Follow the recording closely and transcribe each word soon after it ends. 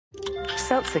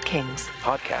Seltzer Kings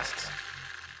podcasts.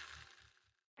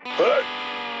 Hey,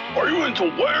 are you into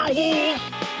werewolves,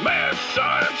 mad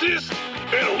scientists,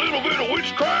 and a little bit of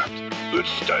witchcraft? Then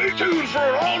stay tuned for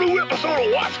an all-new episode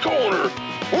of Watts Corner.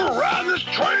 We're riding this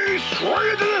train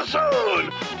straight to the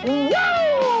sun.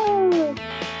 Woo!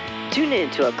 Tune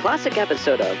in to a classic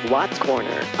episode of Watts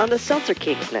Corner on the Seltzer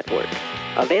Kings Network.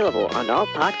 Available on all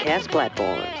podcast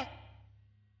platforms.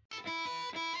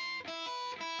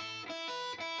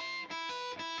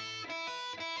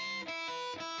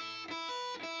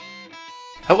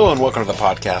 Hello and welcome to the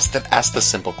podcast that asks the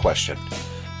simple question.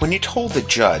 When you told the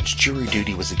judge jury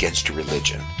duty was against your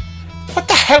religion, what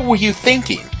the hell were you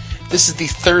thinking? This is the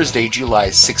Thursday, July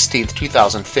 16th,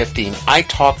 2015. I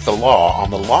Talk the Law on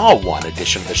the Law 1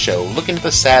 edition of the show, looking at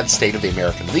the sad state of the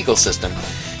American legal system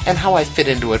and how I fit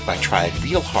into it by trying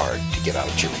real hard to get out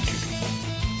of jury duty.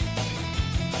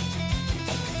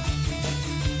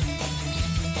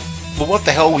 The What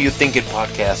the Hell Were You Thinking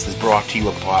podcast is brought to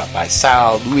you by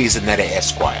Sal Louisanetta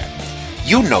Esquire.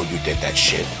 You know you did that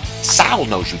shit. Sal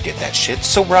knows you did that shit,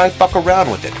 so why fuck around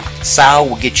with it? Sal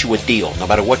will get you a deal. No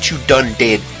matter what you done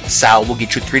did, Sal will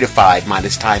get you 3 to 5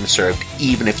 minus time served,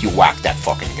 even if you whack that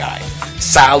fucking guy.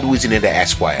 Sal Louisanetta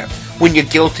Esquire. When you're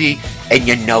guilty and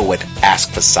you know it, ask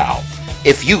for Sal.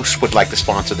 If you would like to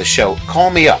sponsor the show, call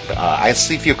me up. I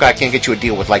see if I can't get you a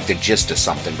deal with like The Gist or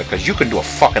something, because you can do a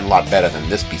fucking lot better than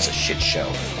this piece of shit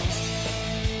show.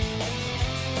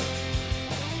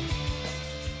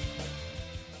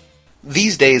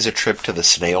 These days, a trip to the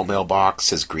snail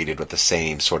mailbox is greeted with the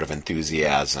same sort of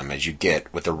enthusiasm as you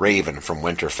get with a raven from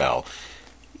Winterfell.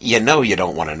 You know you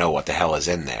don't want to know what the hell is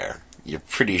in there. You're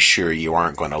pretty sure you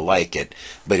aren't going to like it,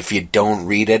 but if you don't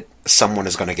read it, someone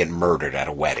is going to get murdered at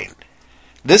a wedding.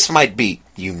 This might be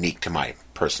unique to my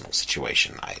personal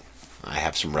situation. I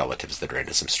have some relatives that are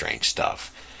into some strange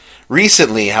stuff.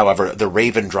 Recently, however, the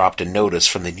Raven dropped a notice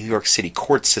from the New York City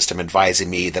court system advising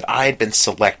me that I had been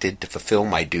selected to fulfill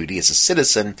my duty as a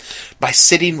citizen by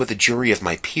sitting with a jury of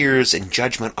my peers in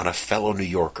judgment on a fellow New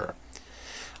Yorker.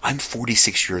 I'm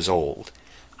 46 years old.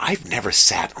 I've never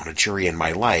sat on a jury in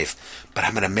my life, but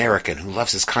I'm an American who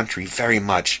loves his country very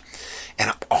much, and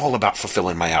I'm all about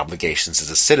fulfilling my obligations as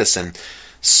a citizen,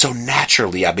 so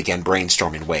naturally I began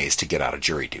brainstorming ways to get out of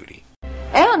jury duty.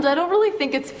 And I don't really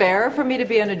think it's fair for me to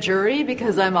be on a jury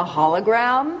because I'm a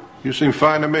hologram. You seem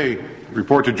fine to me.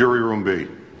 Report to jury room B.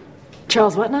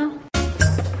 Charles, what now?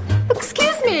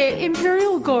 Excuse me,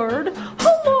 Imperial Guard.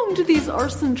 How long do these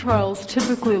arson trials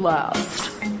typically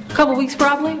last? A couple weeks,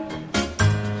 probably.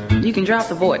 You can drop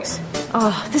the voice.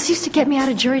 Oh, this used to get me out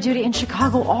of jury duty in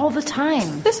Chicago all the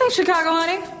time. This ain't Chicago,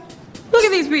 honey. Look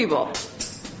at these people.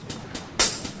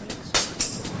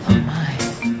 Oh,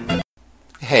 my.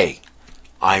 Hey,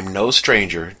 I'm no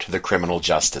stranger to the criminal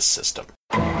justice system.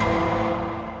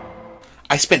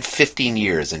 I spent 15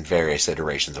 years in various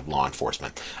iterations of law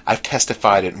enforcement. I've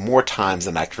testified at more times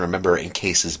than I can remember in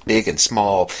cases big and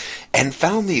small, and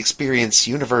found the experience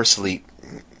universally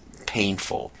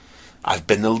painful. I've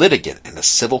been the litigant in the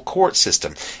civil court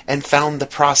system, and found the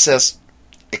process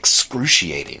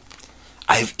excruciating.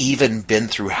 I've even been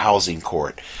through housing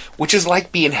court, which is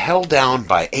like being held down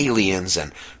by aliens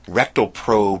and rectal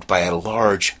probed by a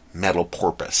large metal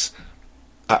porpoise.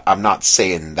 I'm not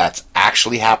saying that's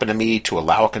actually happened to me to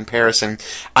allow a comparison.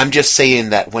 I'm just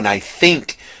saying that when I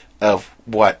think of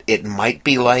what it might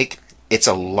be like, it's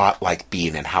a lot like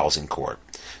being in housing court.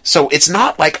 So it's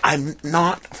not like I'm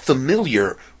not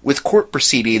familiar with court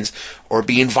proceedings or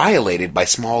being violated by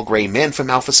small gray men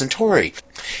from Alpha Centauri.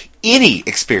 Any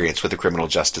experience with the criminal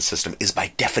justice system is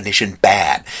by definition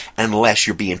bad, unless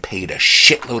you're being paid a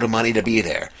shitload of money to be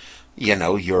there. You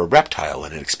know, you're a reptile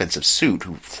in an expensive suit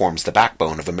who forms the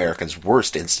backbone of America's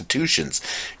worst institutions,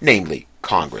 namely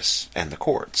Congress and the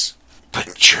courts.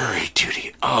 But jury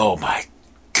duty, oh my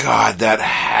God, that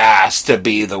has to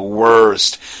be the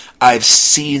worst. I've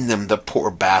seen them, the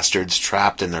poor bastards,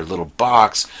 trapped in their little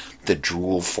box, the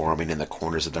drool forming in the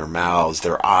corners of their mouths,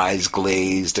 their eyes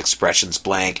glazed, expressions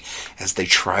blank, as they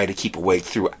try to keep awake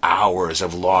through hours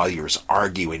of lawyers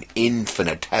arguing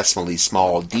infinitesimally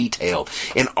small detail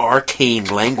in arcane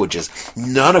languages,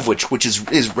 none of which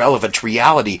is relevant to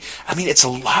reality. I mean, it's a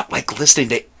lot like listening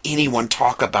to anyone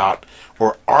talk about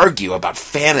or argue about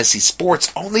fantasy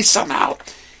sports, only somehow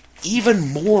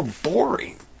even more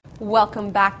boring. Welcome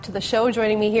back to the show.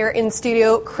 Joining me here in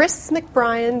studio, Chris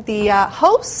McBrien, the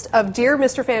host of Dear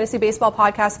Mr. Fantasy Baseball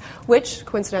podcast, which,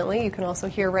 coincidentally, you can also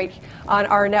hear right on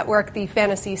our network, the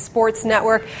Fantasy Sports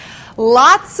Network.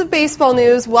 Lots of baseball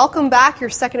news. Welcome back. Your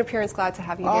second appearance. Glad to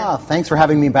have you here. Thanks for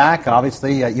having me back.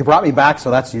 Obviously, you brought me back,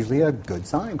 so that's usually a good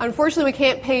sign. Unfortunately, we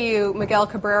can't pay you Miguel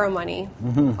Cabrera money.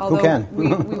 Who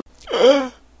can?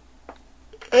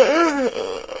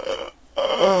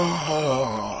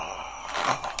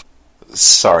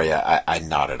 Sorry, I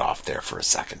nodded off there for a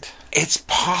second. It's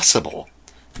possible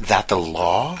that the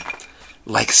law,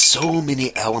 like so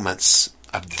many elements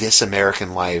of this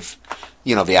American life,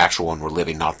 you know, the actual one we're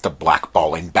living, not the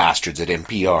blackballing bastards at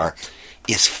NPR,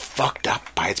 is fucked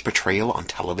up by its portrayal on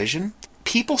television.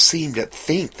 People seem to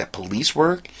think that police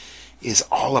work is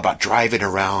all about driving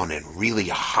around in really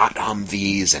hot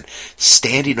Humvees and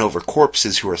standing over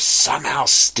corpses who are somehow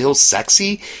still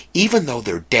sexy, even though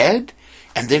they're dead.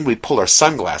 And then we pull our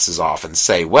sunglasses off and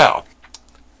say, well,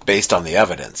 based on the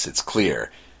evidence, it's clear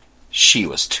she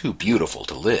was too beautiful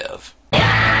to live.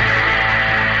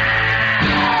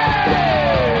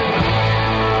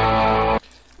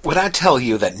 When I tell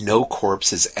you that no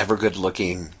corpse is ever good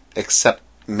looking, except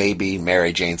maybe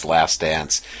Mary Jane's Last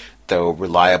Dance, though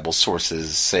reliable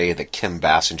sources say that Kim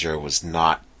Basinger was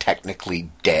not technically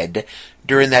dead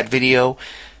during that video,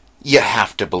 you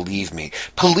have to believe me.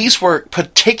 Police work,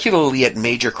 particularly at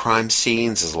major crime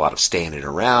scenes, is a lot of standing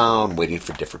around, waiting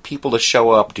for different people to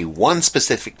show up, do one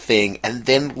specific thing, and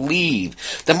then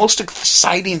leave. The most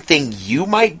exciting thing you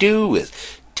might do is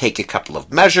take a couple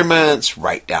of measurements,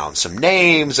 write down some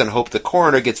names, and hope the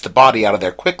coroner gets the body out of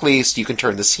there quickly so you can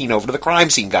turn the scene over to the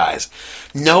crime scene guys.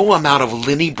 No amount of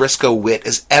Lenny Briscoe wit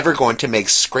is ever going to make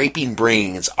scraping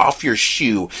brains off your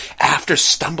shoe after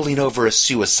stumbling over a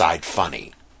suicide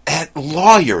funny. And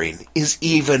lawyering is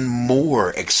even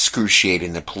more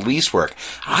excruciating than police work.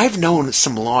 I've known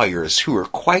some lawyers who are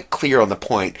quite clear on the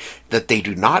point that they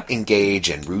do not engage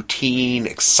in routine,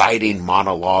 exciting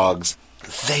monologues.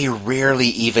 They rarely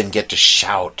even get to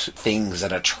shout things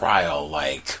at a trial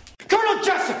like, Colonel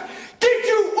Jessup, did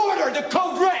you order the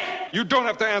code red? You don't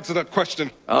have to answer that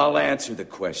question. I'll answer the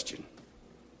question.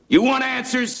 You want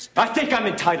answers? I think I'm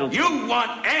entitled. You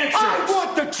want answers? I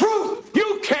want the truth!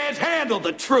 You can't handle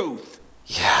the truth!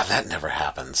 yeah, that never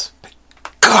happens. But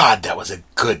God, that was a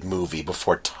good movie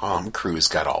before Tom Cruise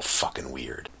got all fucking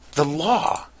weird. The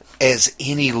law, as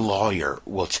any lawyer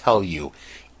will tell you,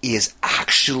 is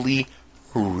actually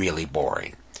really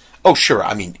boring. Oh, sure,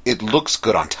 I mean, it looks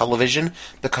good on television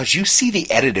because you see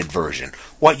the edited version.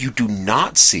 What you do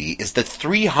not see is the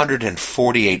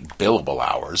 348 billable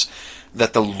hours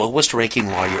that the lowest-ranking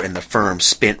lawyer in the firm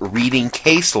spent reading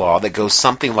case law that goes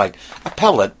something like,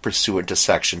 appellate, pursuant to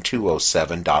Section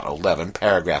 207.11,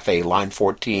 paragraph A, line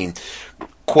 14,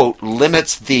 quote,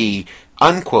 limits the,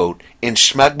 unquote, in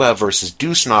Schmegma versus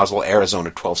Deuce Nozzle,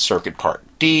 Arizona 12th Circuit, Part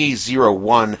D,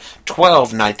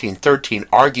 01-12-1913,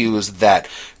 argues that,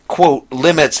 quote,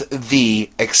 limits the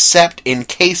except in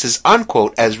cases,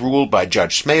 unquote, as ruled by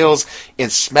Judge Smales in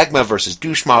Smegma versus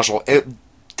Deuce Nozzle,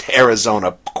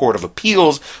 Arizona Court of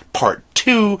Appeals, Part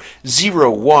 2,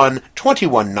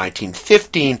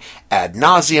 01-21-1915, ad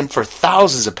nauseum for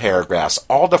thousands of paragraphs,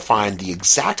 all define the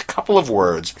exact couple of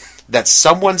words that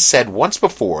someone said once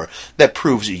before that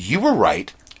proves you were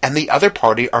right and the other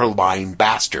party are lying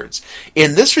bastards.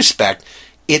 In this respect,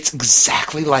 it's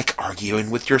exactly like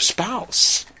arguing with your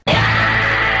spouse.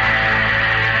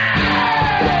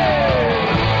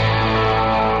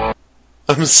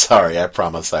 I'm sorry, I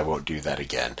promise I won't do that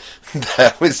again.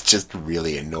 That was just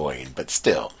really annoying, but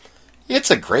still,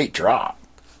 it's a great drop.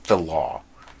 The law.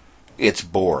 It's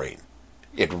boring.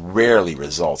 It rarely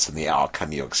results in the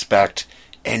outcome you expect,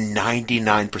 and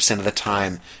 99% of the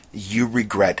time, you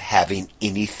regret having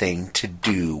anything to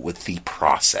do with the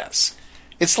process.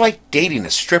 It's like dating a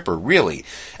stripper, really.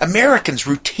 Americans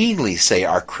routinely say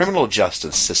our criminal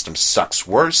justice system sucks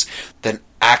worse than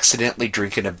accidentally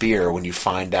drinking a beer when you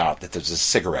find out that there's a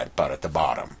cigarette butt at the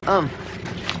bottom.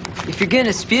 If you're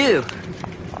gonna spew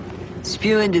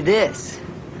into this.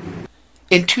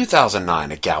 In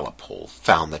 2009, a Gallup poll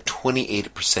found that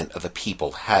 28% of the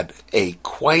people had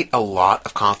quite a lot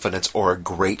of confidence or a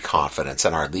great confidence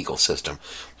in our legal system,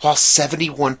 while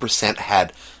 71%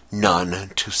 had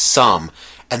none to some,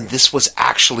 and this was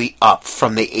actually up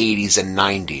from the 80s and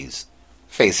 90s.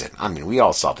 Face it, I mean, we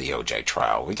all saw the O.J.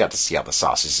 trial. We got to see how the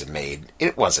sausage is made.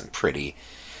 It wasn't pretty.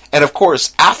 And of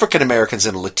course, African Americans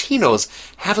and Latinos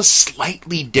have a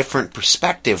slightly different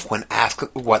perspective when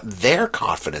asked what their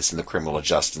confidence in the criminal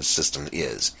justice system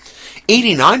is.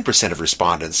 89% of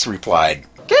respondents replied,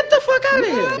 Get the fuck out of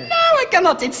here! No, I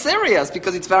cannot. It's serious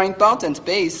because it's very important,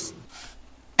 base.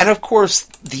 And of course,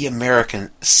 the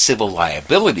American civil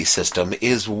liability system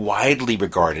is widely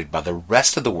regarded by the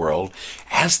rest of the world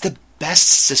as the best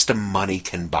system money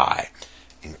can buy.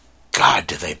 God,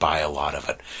 do they buy a lot of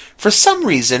it. For some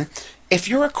reason, if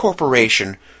you're a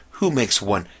corporation who makes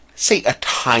one, say, a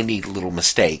tiny little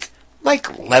mistake,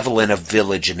 like leveling a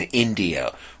village in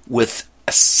India with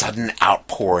a sudden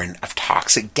outpouring of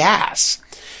toxic gas,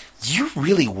 you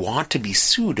really want to be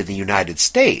sued in the United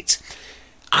States.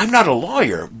 I'm not a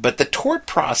lawyer, but the tort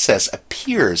process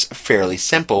appears fairly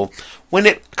simple when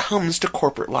it comes to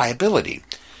corporate liability.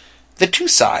 The two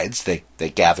sides, they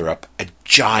gather up a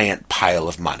giant pile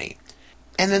of money,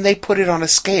 and then they put it on a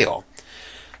scale.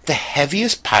 The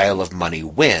heaviest pile of money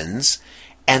wins,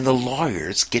 and the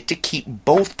lawyers get to keep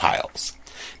both piles.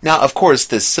 Now, of course,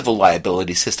 this civil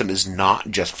liability system is not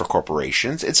just for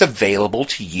corporations. It's available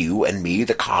to you and me,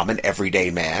 the common everyday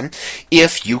man,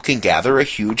 if you can gather a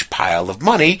huge pile of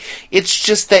money. It's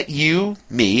just that you,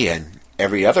 me, and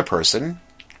every other person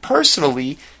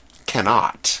personally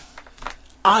cannot.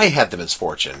 I had the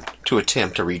misfortune to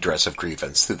attempt a redress of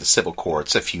grievance through the civil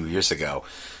courts a few years ago.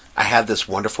 I had this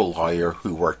wonderful lawyer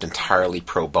who worked entirely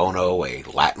pro bono, a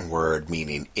Latin word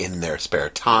meaning in their spare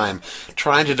time,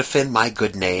 trying to defend my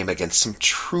good name against some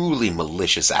truly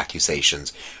malicious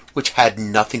accusations, which had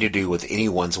nothing to do with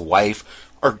anyone's wife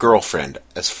or girlfriend,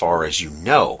 as far as you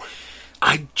know.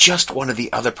 I just wanted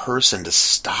the other person to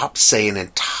stop saying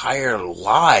entire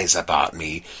lies about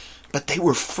me, but they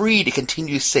were free to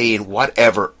continue saying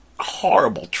whatever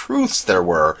horrible truths there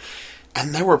were,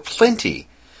 and there were plenty.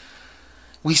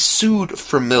 We sued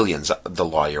for millions, the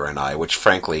lawyer and I, which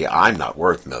frankly, I'm not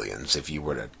worth millions. If you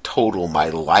were to total my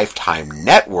lifetime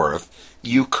net worth,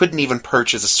 you couldn't even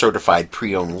purchase a certified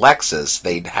pre-owned Lexus.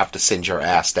 They'd have to send your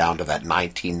ass down to that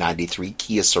 1993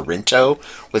 Kia Sorento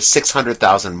with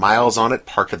 600,000 miles on it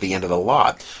parked at the end of the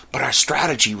lot. But our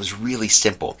strategy was really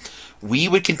simple. We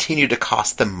would continue to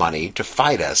cost them money to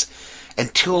fight us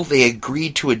until they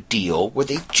agreed to a deal where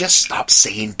they just stopped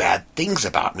saying bad things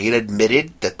about me and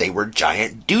admitted that they were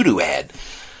giant doo-doo head.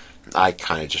 I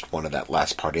kind of just wanted that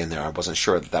last part in there. I wasn't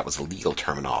sure that was legal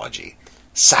terminology.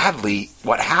 Sadly,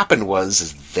 what happened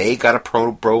was they got a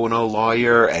pro bono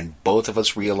lawyer, and both of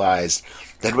us realized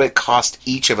that it would cost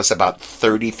each of us about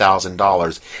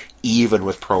 $30,000, even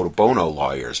with pro bono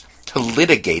lawyers, to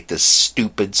litigate this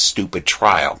stupid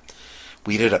trial.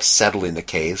 We ended up settling the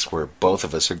case where both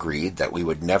of us agreed that we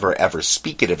would never ever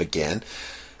speak of it again,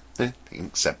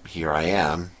 except here I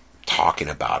am, talking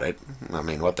about it. I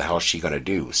mean, what the hell is she going to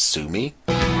do, sue me?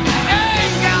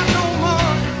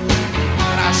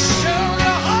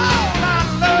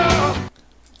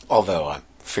 Although I'm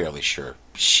fairly sure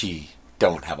she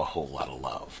don't have a whole lot of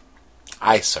love.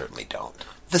 I certainly don't.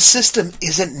 The system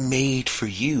isn't made for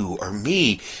you or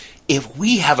me. If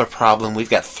we have a problem, we've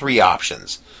got three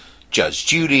options. Judge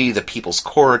Judy, the People's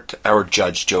Court, or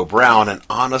Judge Joe Brown, and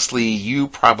honestly, you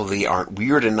probably aren't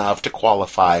weird enough to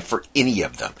qualify for any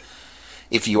of them.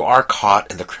 If you are caught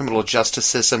in the criminal justice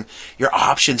system, your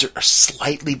options are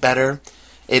slightly better.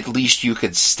 At least you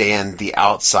could stand the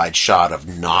outside shot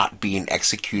of not being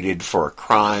executed for a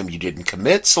crime you didn't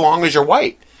commit, so long as you're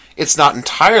white. It's not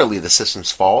entirely the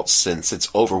system's fault, since it's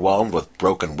overwhelmed with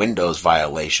broken windows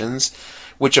violations,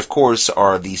 which of course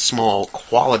are the small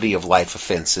quality-of-life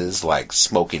offenses like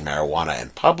smoking marijuana in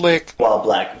public, while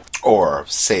black, or,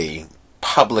 say,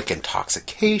 public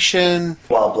intoxication,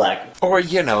 while black, or,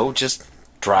 just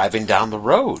driving down the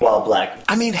road, while black.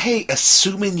 I mean, hey,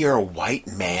 assuming you're a white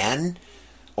man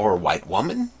or a white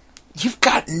woman, you've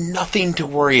got nothing to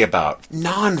worry about.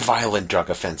 Non-violent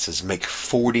drug offenses make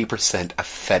 40% of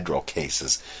federal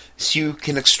cases, so you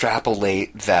can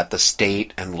extrapolate that the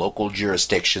state and local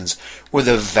jurisdictions where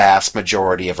the vast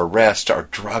majority of arrests are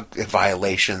drug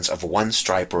violations of one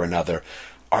stripe or another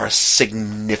are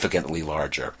significantly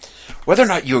larger. Whether or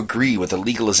not you agree with the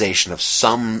legalization of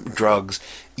some drugs,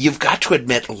 you've got to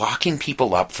admit locking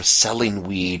people up for selling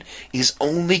weed is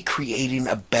only creating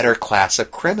a better class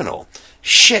of criminal.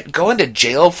 Shit, going to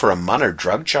jail for a minor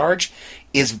drug charge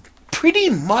is pretty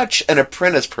much an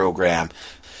apprentice program.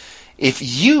 If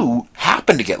you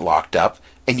happen to get locked up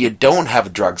and you don't have a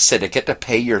drug syndicate to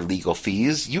pay your legal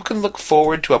fees, you can look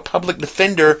forward to a public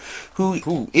defender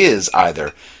who is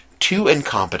either too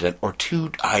incompetent or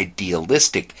too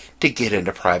idealistic to get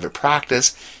into private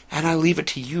practice, and I leave it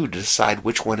to you to decide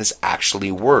which one is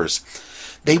actually worse.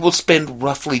 They will spend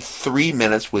roughly 3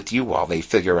 minutes with you while they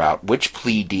figure out which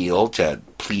plea deal to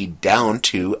plead down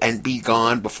to and be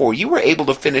gone before you were able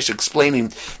to finish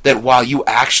explaining that while you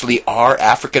actually are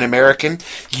African American,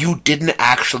 you didn't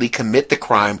actually commit the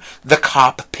crime the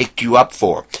cop picked you up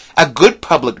for. A good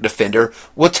public defender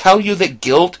will tell you that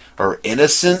guilt or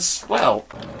innocence, well,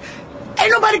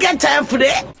 ain't nobody got time for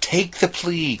that. Take the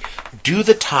plea, do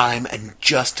the time, and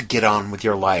just get on with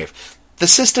your life. The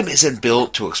system isn't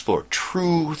built to explore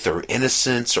truth or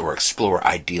innocence or explore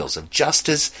ideals of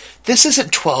justice. This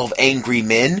isn't 12 angry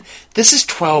men. This is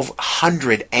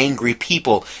 1,200 angry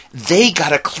people. They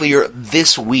gotta clear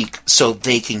this week so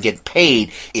they can get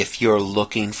paid. If you're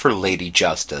looking for Lady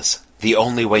Justice, the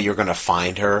only way you're gonna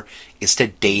find her is to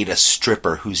date a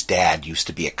stripper whose dad used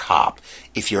to be a cop.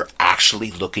 If you're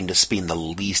actually looking to spend the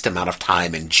least amount of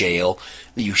time in jail,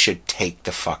 you should take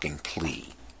the fucking plea.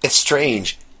 It's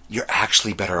strange. You're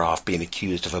actually better off being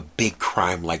accused of a big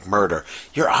crime like murder.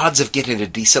 Your odds of getting a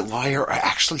decent lawyer are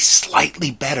actually slightly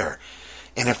better.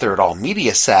 And if they're at all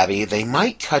media savvy, they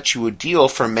might cut you a deal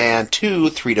for man 2,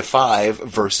 3 to 5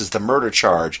 versus the murder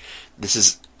charge. This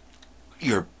is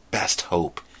your best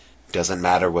hope. Doesn't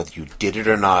matter whether you did it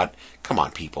or not. Come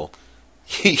on, people.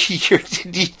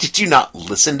 Did you not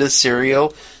listen to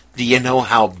Serial? Do you know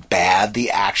how bad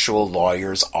the actual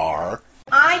lawyers are?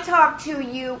 I talked to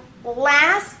you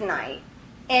last night,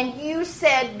 and you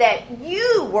said that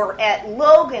you were at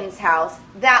Logan's house.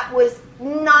 That was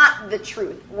not the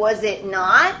truth, was it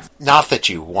not? Not that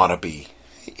you want to be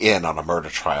in on a murder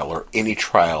trial or any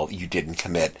trial you didn't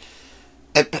commit.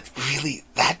 But really,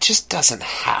 that just doesn't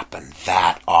happen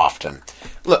that often.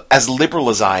 Look, as liberal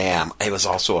as I am, I was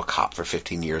also a cop for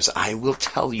 15 years. I will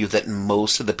tell you that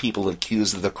most of the people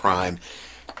accused of the crime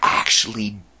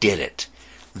actually did it.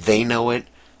 They know it.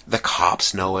 The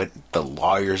cops know it. The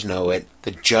lawyers know it.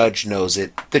 The judge knows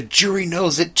it. The jury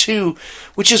knows it too,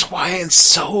 which is why in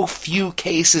so few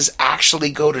cases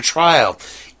actually go to trial.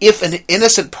 If an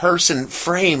innocent person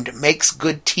framed makes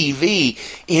good TV,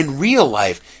 in real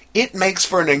life, it makes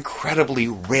for an incredibly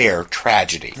rare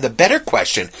tragedy. The better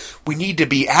question we need to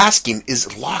be asking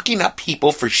is locking up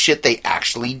people for shit they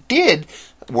actually did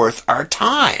worth our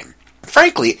time.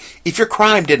 Frankly, if your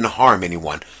crime didn't harm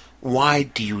anyone, why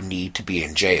do you need to be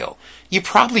in jail? You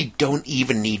probably don't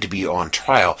even need to be on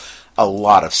trial. A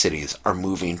lot of cities are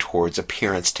moving towards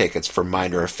appearance tickets for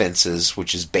minor offenses,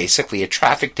 which is basically a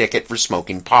traffic ticket for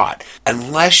smoking pot.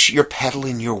 Unless you're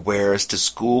peddling your wares to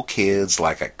school kids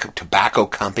like a tobacco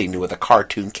company with a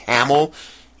cartoon camel,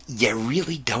 you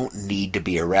really don't need to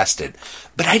be arrested.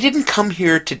 But I didn't come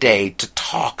here today to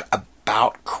talk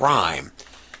about crime.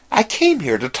 I came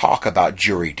here to talk about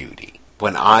jury duty.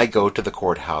 When I go to the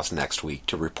courthouse next week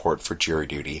to report for jury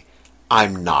duty,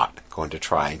 I'm not going to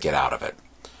try and get out of it.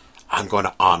 I'm going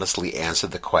to honestly answer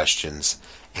the questions,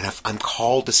 and if I'm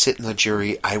called to sit in the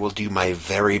jury, I will do my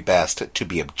very best to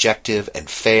be objective and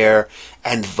fair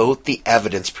and vote the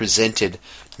evidence presented,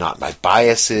 not my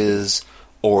biases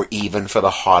or even for the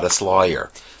hottest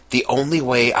lawyer. The only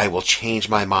way I will change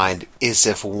my mind is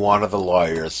if one of the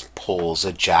lawyers pulls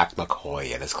a Jack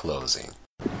McCoy in his closing.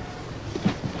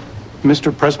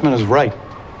 Mr. Pressman is right.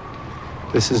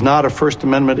 This is not a First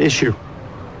Amendment issue.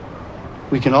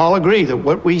 We can all agree that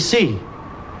what we see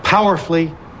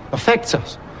powerfully affects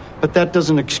us, but that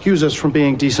doesn't excuse us from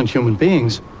being decent human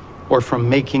beings or from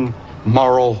making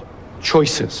moral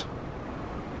choices.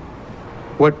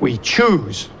 What we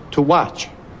choose to watch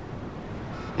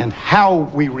and how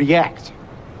we react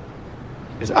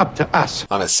is up to us.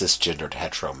 I'm a cisgendered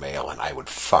hetero male, and I would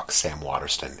fuck Sam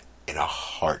Waterston in a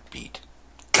heartbeat.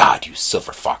 God, you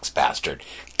silver fox bastard.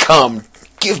 Come,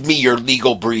 give me your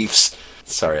legal briefs.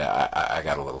 Sorry, I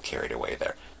got a little carried away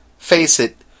there. Face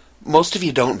it, most of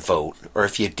you don't vote, or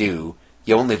if you do,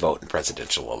 you only vote in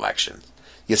presidential elections.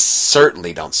 You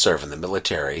certainly don't serve in the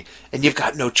military, and you've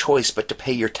got no choice but to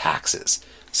pay your taxes,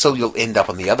 so you'll end up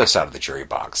on the other side of the jury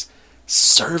box.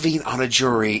 Serving on a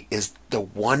jury is the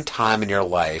one time in your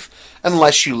life,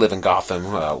 unless you live in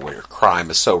Gotham, where crime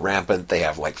is so rampant, they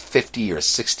have like 50 or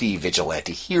 60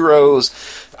 vigilante heroes.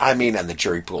 And the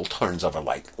jury pool turns over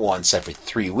like once every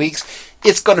 3 weeks.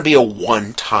 It's going to be a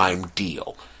one-time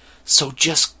deal. So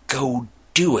just go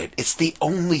do it. It's the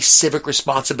only civic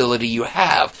responsibility you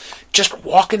have. Just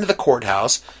walk into the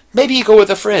courthouse. Maybe you go with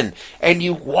a friend, and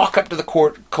you walk up to the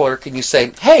court clerk and you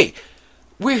say, "Hey,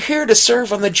 we're here to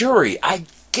serve on the jury." I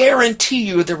guarantee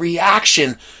you the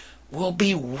reaction will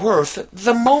be worth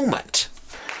the moment.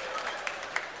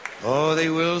 Oh, they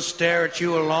will stare at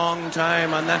you a long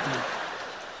time on that.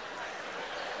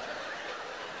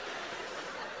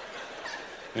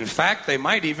 In fact, they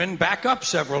might even back up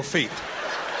several feet.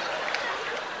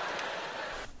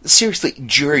 Seriously,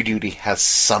 jury duty has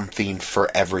something for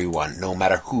everyone, no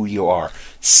matter who you are.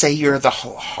 Say you're the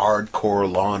hardcore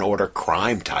Law and Order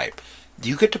crime type.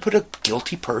 You get to put a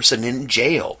guilty person in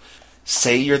jail.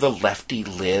 Say you're the lefty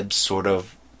lib sort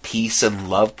of peace and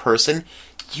love person.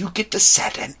 You get to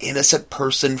set an innocent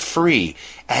person free.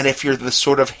 And if you're the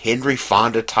sort of Henry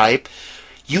Fonda type,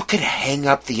 You could hang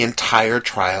up the entire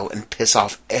trial and piss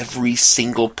off every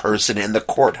single person in the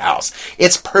courthouse.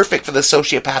 It's perfect for the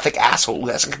sociopathic asshole who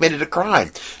hasn't committed a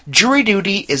crime. Jury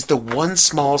duty is the one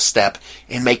small step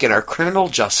in making our criminal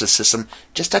justice system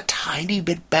just a tiny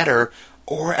bit better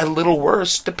or a little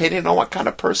worse, depending on what kind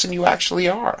of person you actually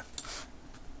are.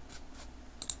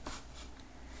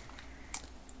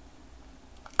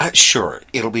 Sure,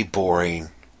 it'll be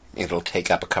boring. It'll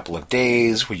take up a couple of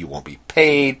days where you won't be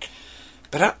paid.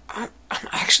 But I'm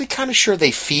actually kind of sure they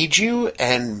feed you,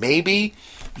 and maybe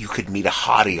you could meet a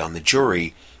hottie on the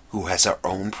jury who has her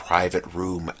own private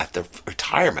room at the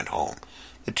retirement home.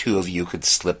 The two of you could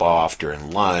slip off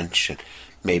during lunch and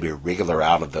maybe wriggle her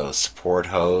out of those support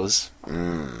hose.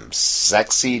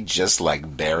 Sexy just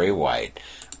like Barry White.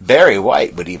 Barry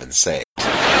White would even say.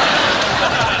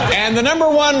 And the number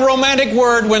one romantic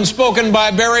word when spoken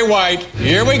by Barry White.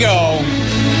 Here we go.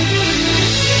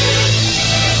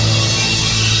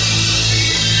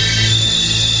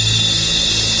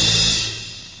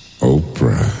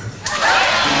 Oprah.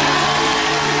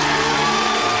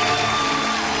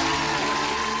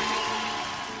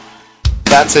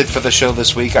 That's it for the show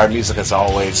this week. Our music, as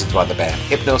always, is by the band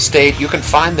Hypnostate. You can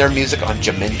find their music on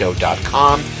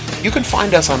Jamendo.com. You can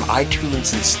find us on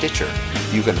iTunes and Stitcher.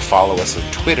 You can follow us on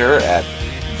Twitter at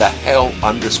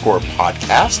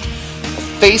 @thehell_podcast,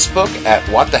 Facebook at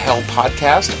What the Hell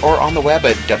Podcast, or on the web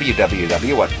at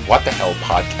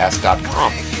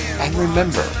www.whatthehellpodcast.com. And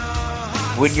remember,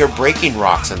 when you're breaking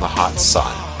rocks in the hot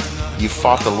sun, you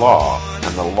fought the law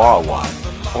and the law won,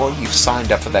 or you've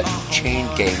signed up for that chain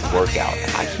gang workout.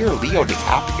 And I hear Leo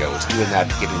DiCaprio is doing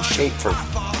that to get in shape for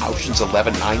Ocean's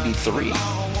 11 93.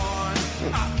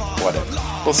 Whatever.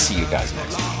 We'll see you guys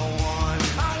next week.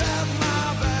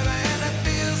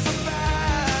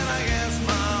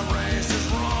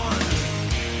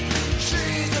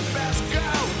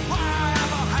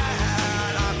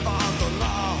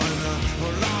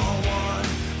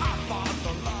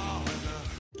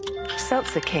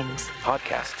 Seltzer Kings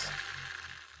podcasts.